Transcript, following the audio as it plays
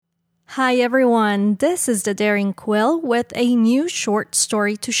Hi everyone, this is the Daring Quill with a new short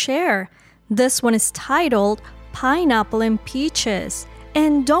story to share. This one is titled Pineapple and Peaches.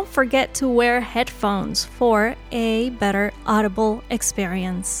 And don't forget to wear headphones for a better audible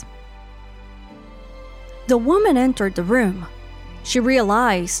experience. The woman entered the room. She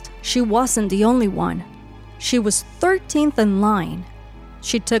realized she wasn't the only one. She was 13th in line.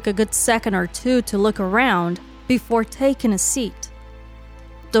 She took a good second or two to look around before taking a seat.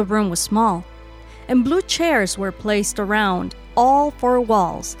 The room was small, and blue chairs were placed around all four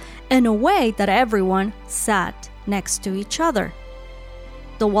walls in a way that everyone sat next to each other.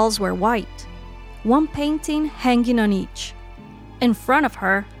 The walls were white, one painting hanging on each. In front of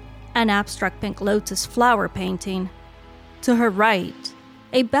her, an abstract pink lotus flower painting. To her right,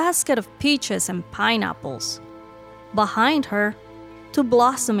 a basket of peaches and pineapples. Behind her, two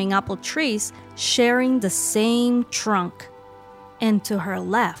blossoming apple trees sharing the same trunk. And to her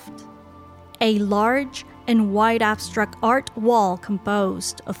left, a large and wide abstract art wall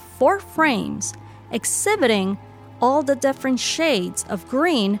composed of 4 frames exhibiting all the different shades of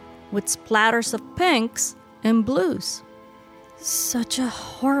green with splatters of pinks and blues. Such a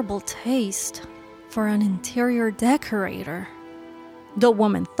horrible taste for an interior decorator, the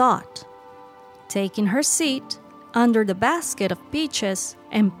woman thought, taking her seat under the basket of peaches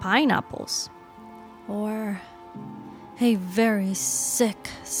and pineapples. Or a very sick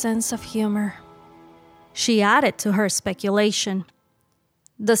sense of humor, she added to her speculation.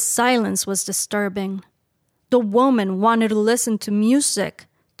 The silence was disturbing. The woman wanted to listen to music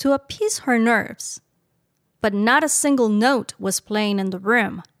to appease her nerves, but not a single note was playing in the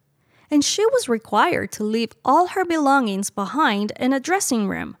room, and she was required to leave all her belongings behind in a dressing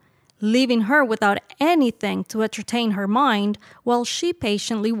room, leaving her without anything to entertain her mind while she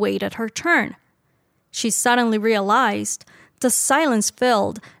patiently waited her turn. She suddenly realized the silence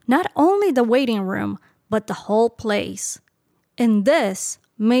filled not only the waiting room, but the whole place. And this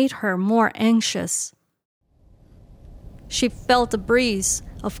made her more anxious. She felt a breeze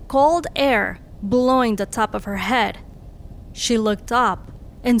of cold air blowing the top of her head. She looked up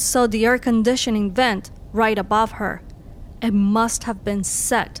and saw the air conditioning vent right above her. It must have been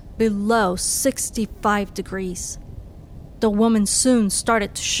set below 65 degrees. The woman soon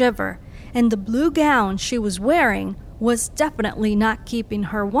started to shiver, and the blue gown she was wearing was definitely not keeping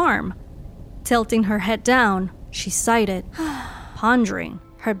her warm. Tilting her head down, she sighed, pondering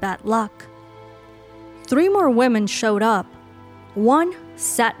her bad luck. 3 more women showed up. One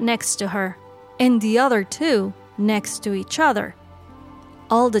sat next to her, and the other 2 next to each other.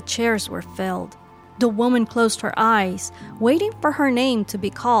 All the chairs were filled. The woman closed her eyes, waiting for her name to be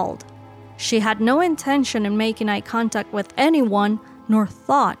called. She had no intention in making eye contact with anyone, nor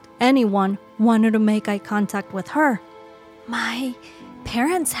thought anyone wanted to make eye contact with her. My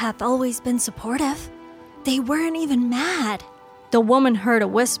parents have always been supportive. They weren't even mad. The woman heard a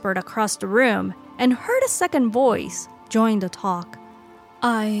whisper across the room and heard a second voice join the talk.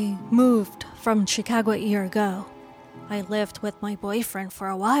 I moved from Chicago a year ago. I lived with my boyfriend for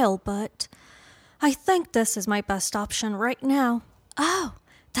a while, but I think this is my best option right now. Oh,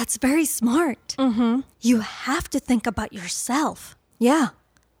 that's very smart. Mm-hmm. You have to think about yourself. Yeah,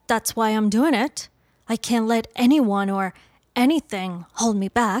 that's why I'm doing it. I can't let anyone or anything hold me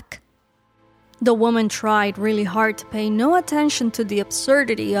back. The woman tried really hard to pay no attention to the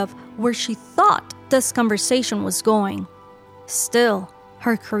absurdity of where she thought this conversation was going. Still,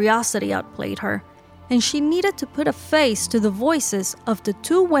 her curiosity outplayed her, and she needed to put a face to the voices of the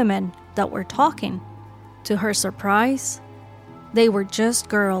 2 women that were talking. To her surprise, they were just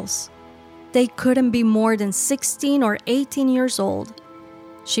girls. They couldn't be more than 16 or 18 years old.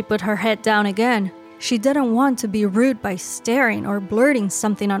 She put her head down again. She didn't want to be rude by staring or blurting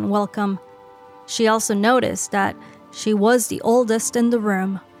something unwelcome. She also noticed that she was the oldest in the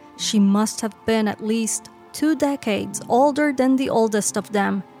room. She must have been at least 2 decades older than the oldest of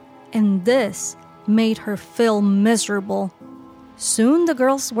them, and this made her feel miserable. Soon the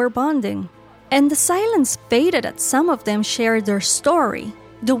girls were bonding, and the silence faded as some of them shared their story.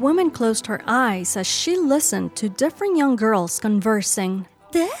 The woman closed her eyes as she listened to different young girls conversing.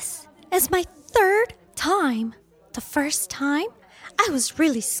 This is my 3rd time. The first time, I was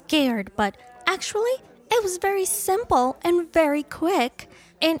really scared, but actually, it was very simple and very quick.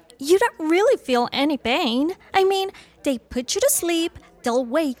 And you don't really feel any pain. I mean, they put you to sleep, they'll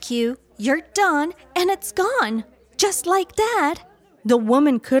wake you, you're done, and it's gone. Just like that. The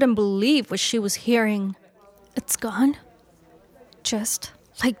woman couldn't believe what she was hearing. It's gone? Just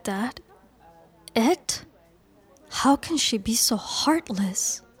like that? It? How can she be so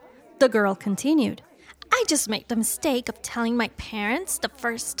heartless? The girl continued. I just made the mistake of telling my parents the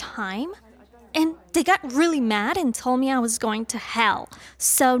first time. And they got really mad and told me I was going to hell.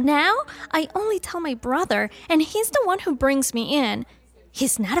 So now I only tell my brother, and he's the one who brings me in.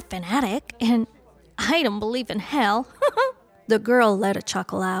 He's not a fanatic, and I don't believe in hell. The girl let a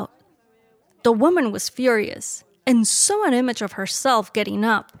chuckle out. The woman was furious and saw an image of herself getting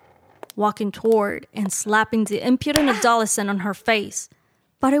up, walking toward and slapping the impudent adolescent on her face.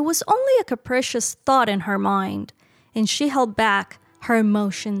 But it was only a capricious thought in her mind, and she held back her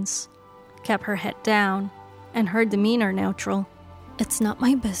emotions, kept her head down, and her demeanor neutral. It's not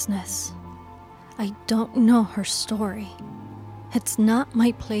my business. I don't know her story. It's not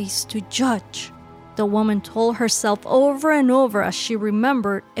my place to judge. The woman told herself over and over as she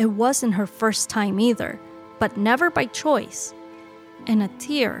remembered it wasn't her first time either, but never by choice. And a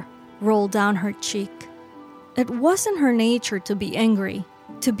tear rolled down her cheek. It wasn't her nature to be angry,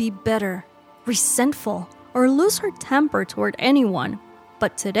 to be bitter, resentful, or lose her temper toward anyone.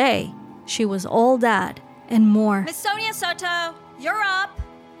 But today, she was all that and more. Miss Sonia Soto, you're up.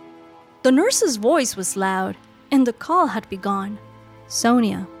 The nurse's voice was loud, and the call had begun.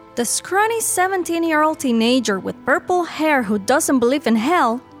 Sonia, the scrawny 17-year-old teenager with purple hair who doesn't believe in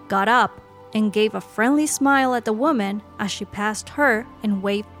hell, got up and gave a friendly smile at the woman as she passed her and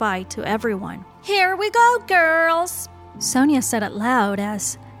waved bye to everyone. Here we go, girls, Sonia said it loud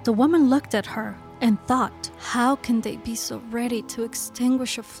as the woman looked at her and thought, how can they be so ready to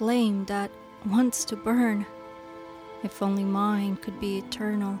extinguish a flame that wants to burn? If only mine could be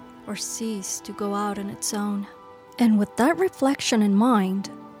eternal or cease to go out on its own. And with that reflection in mind,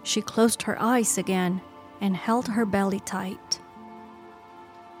 she closed her eyes again and held her belly tight.